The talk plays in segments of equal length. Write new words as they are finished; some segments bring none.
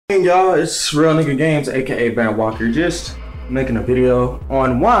Hey y'all, it's Real Nigga Games, aka Van Walker, just making a video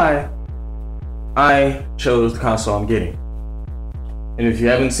on why I chose the console I'm getting. And if you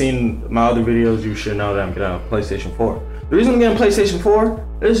haven't seen my other videos, you should know that I'm getting a PlayStation 4. The reason I'm getting a PlayStation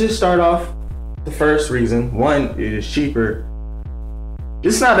 4, let's just start off the first reason. One, it is cheaper.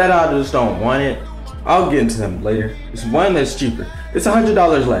 It's not that I just don't want it. I'll get into them later. It's one that's cheaper. It's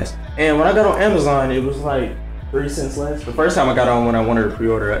 $100 less. And when I got on Amazon, it was like 3 cents less. The first time I got on when I wanted to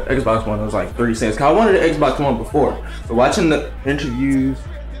pre-order an Xbox One, it was like 3 cents. Cause I wanted an Xbox One before. But watching the interviews,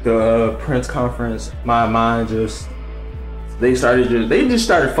 the Prince conference, my mind just, they just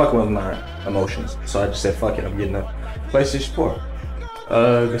started fucking with my emotions. So I just said, fuck it, I'm getting a PlayStation 4.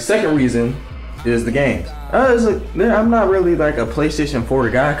 The second reason is the games. I'm not really like a PlayStation 4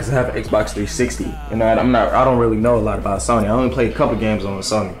 guy because I have an Xbox 360. And I don't really know a lot about Sony. I only played a couple games on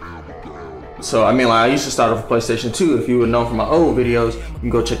Sony. So I mean, like, I used to start off with PlayStation 2. If you would know from my old videos, you can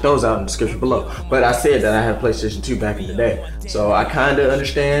go check those out in the description below. But I said that I had PlayStation 2 back in the day. So I kind of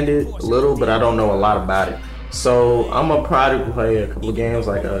understand it a little, but I don't know a lot about it. So I'm gonna probably play a couple of games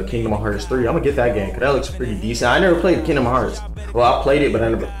like Kingdom Hearts 3. I'm gonna get that game because that looks pretty decent. I never played Kingdom Hearts. Well, I played it, but I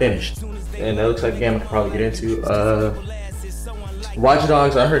never finished. And that looks like a game I could probably get into. Watch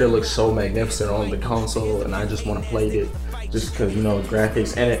Dogs, I heard it looks so magnificent on the console, and I just want to play it just because, you know,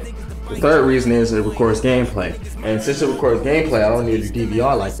 graphics and it. The third reason is it records gameplay, and since it records gameplay, I don't need a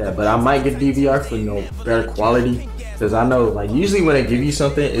DVR like that. But I might get a DVR for, you know, better quality, because I know, like, usually when they give you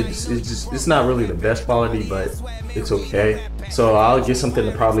something, it's not really the best quality, but it's okay. So I'll get something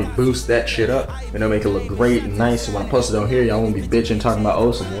to probably boost that shit up, and it'll make it look great and nice. So when I post it on here, y'all won't be bitching talking about,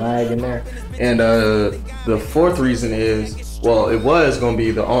 oh, some lag in there. And the fourth reason is, well, it was gonna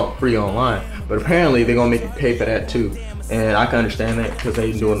be the free online, but apparently they're gonna make you pay for that too. And I can understand that because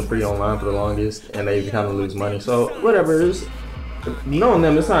they've been doing the free online for the longest, and they kind of lose money. So whatever, knowing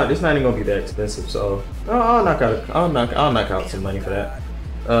them, it's not even gonna be that expensive. So I'll knock out some money for that.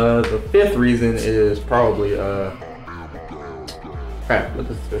 The fifth reason is probably crap. What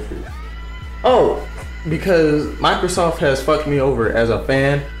is the fifth reason? Oh, because Microsoft has fucked me over as a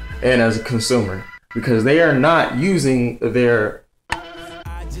fan and as a consumer, because they are not using their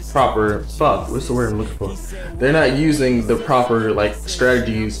proper what's the word I'm looking for? They're not using the proper, like,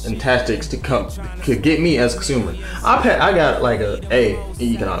 strategies and tactics to get me as a consumer. I got like a A in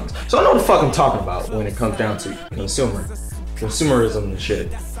economics, so I know what the fuck I'm talking about when it comes down to consumerism and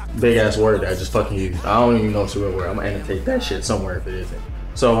shit. Big ass word that I just fucking used. I don't even know if it's a real word. I'm gonna annotate that shit somewhere if it isn't.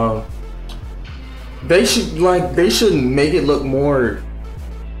 So they should make it look more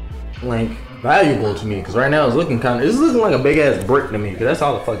like valuable to me, because right now it's looking like a big ass brick to me, because that's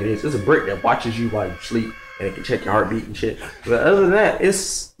all the fuck it is. It's a brick that watches you while you sleep, and it can check your heartbeat and shit. But other than that,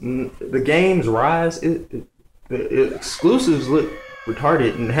 it's the games rise. The exclusives look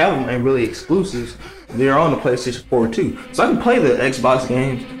retarded, and have them ain't really exclusives. They're on the PlayStation 4 too, so I can play the Xbox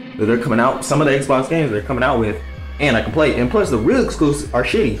games that they're coming out. Some of the Xbox games they're coming out with, and I can play. And plus, the real exclusives are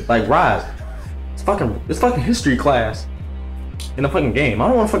shitty, like Rise. It's fucking history class in a fucking game. I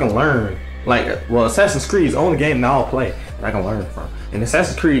don't want to fucking learn. Like, well, Assassin's Creed is the only game that I'll play that I can learn from. And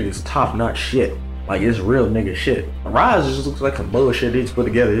Assassin's Creed is top-notch shit. Like, it's real nigga shit. Rise just looks like some bullshit they just put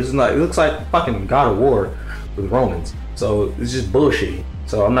together. It looks like fucking God of War with Romans. So it's just bullshit.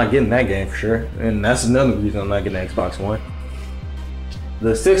 So I'm not getting that game for sure. And that's another reason I'm not getting the Xbox One.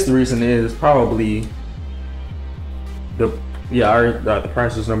 The sixth reason is probably the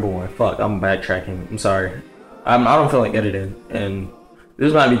price is number one. Fuck, I'm backtracking. I'm sorry. I don't feel like editing, and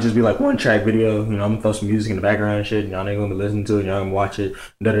this might just be like one track video. You know, I'm gonna throw some music in the background and shit, and y'all ain't gonna be listening to it, y'all gonna watch it,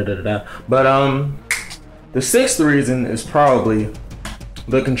 But the sixth reason is probably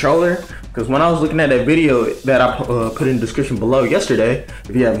the controller, because when I was looking at that video that I put in the description below yesterday,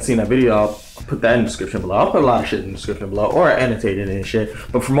 if you haven't seen that video, I'll put that in the description below. I'll put a lot of shit in the description below, or annotate it and shit.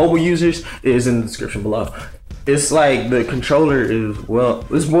 But for mobile users, it is in the description below. It's like the controller is,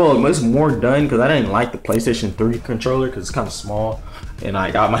 it's more done, because I didn't like the PlayStation 3 controller because it's kind of small, and I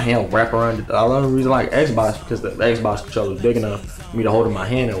got my hand wrapped around it. The only reason I like Xbox, because the Xbox controller is big enough for me to hold in my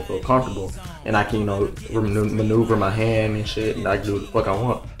hand and it'll feel comfortable, and I can, you know, maneuver my hand and shit, and I can do what the fuck I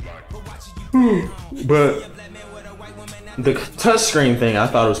want. But the touchscreen thing, I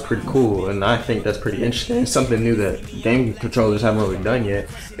thought it was pretty cool, and I think that's pretty interesting. It's something new that game controllers haven't really done yet,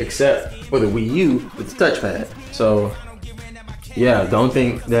 except for the Wii U with the touchpad. So yeah, don't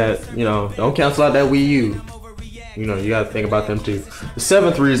think that, you know, don't cancel out that Wii U. You know, you gotta think about them too. The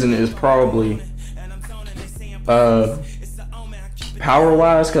seventh reason is probably power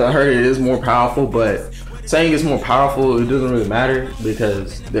wise, because I heard it is more powerful, but saying it's more powerful, it doesn't really matter,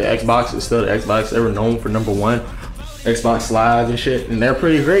 because the Xbox is still the Xbox. They were known for number one. Xbox Live and shit, and they're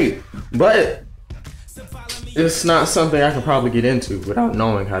pretty great. But it's not something I can probably get into without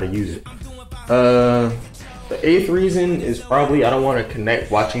knowing how to use it. The eighth reason is probably I don't want to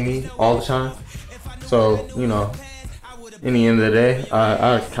connect watching me all the time. So, you know, in the end of the day,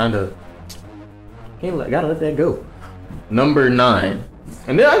 I kind of gotta let that go. Number 9,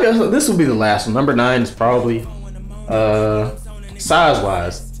 and then I guess this will be the last one. Number 9 is probably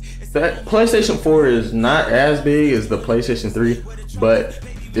size-wise. That PlayStation 4 is not as big as the PlayStation 3, but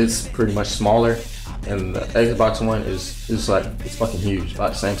it's pretty much smaller. And the Xbox One is like, it's fucking huge,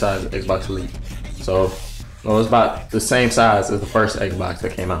 about the same size as Xbox Elite. So, well, it's about the same size as the first Xbox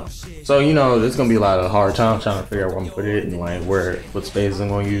that came out. So, you know, there's gonna be a lot of hard time trying to figure out where I'm gonna put it and like what space I'm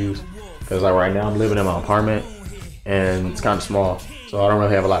gonna use. Because like right now I'm living in my apartment and it's kind of small, so I don't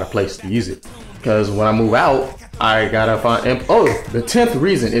really have a lot of place to use it. Because when I move out, I gotta find. And, oh, the 10th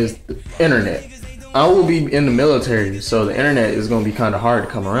reason is the internet. I will be in the military, so the internet is gonna be kind of hard to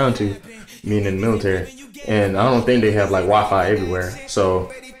come around to, being in the military. And I don't think they have like Wi-Fi everywhere,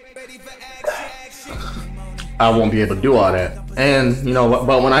 so I won't be able to do all that. And you know,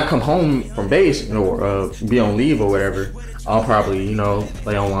 but when I come home from base, you know, or be on leave or whatever, I'll probably, you know,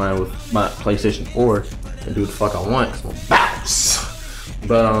 play online with my PlayStation 4 and do what the fuck I want. So bounce.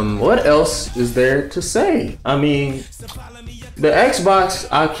 But what else is there to say? I mean, the Xbox,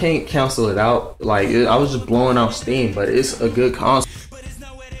 I can't cancel it out. Like, I was just blowing off steam, but it's a good console.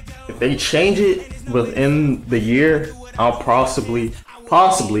 If they change it within the year, I'll possibly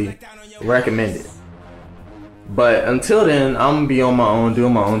recommend it. But until then, I'm gonna be on my own,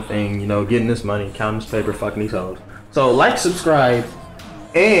 doing my own thing, you know, getting this money, counting this paper, fucking these hoes. So like, subscribe,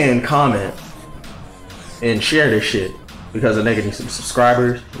 and comment, and share this shit, because I need some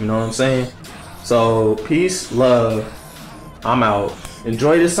subscribers, you know what I'm saying? So peace, love, I'm out.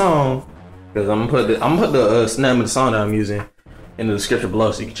 Enjoy this song, because I'm gonna put the name of the song that I'm using in the description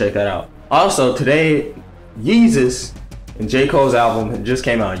below, so you can check that out. Also, today, Yeezus and J. Cole's album just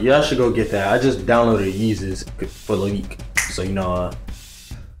came out. Y'all should go get that. I just downloaded Yeezus for the week, so you know,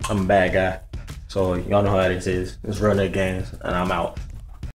 I'm a bad guy. So y'all know how this is. It's Real Nigga Games, and I'm out.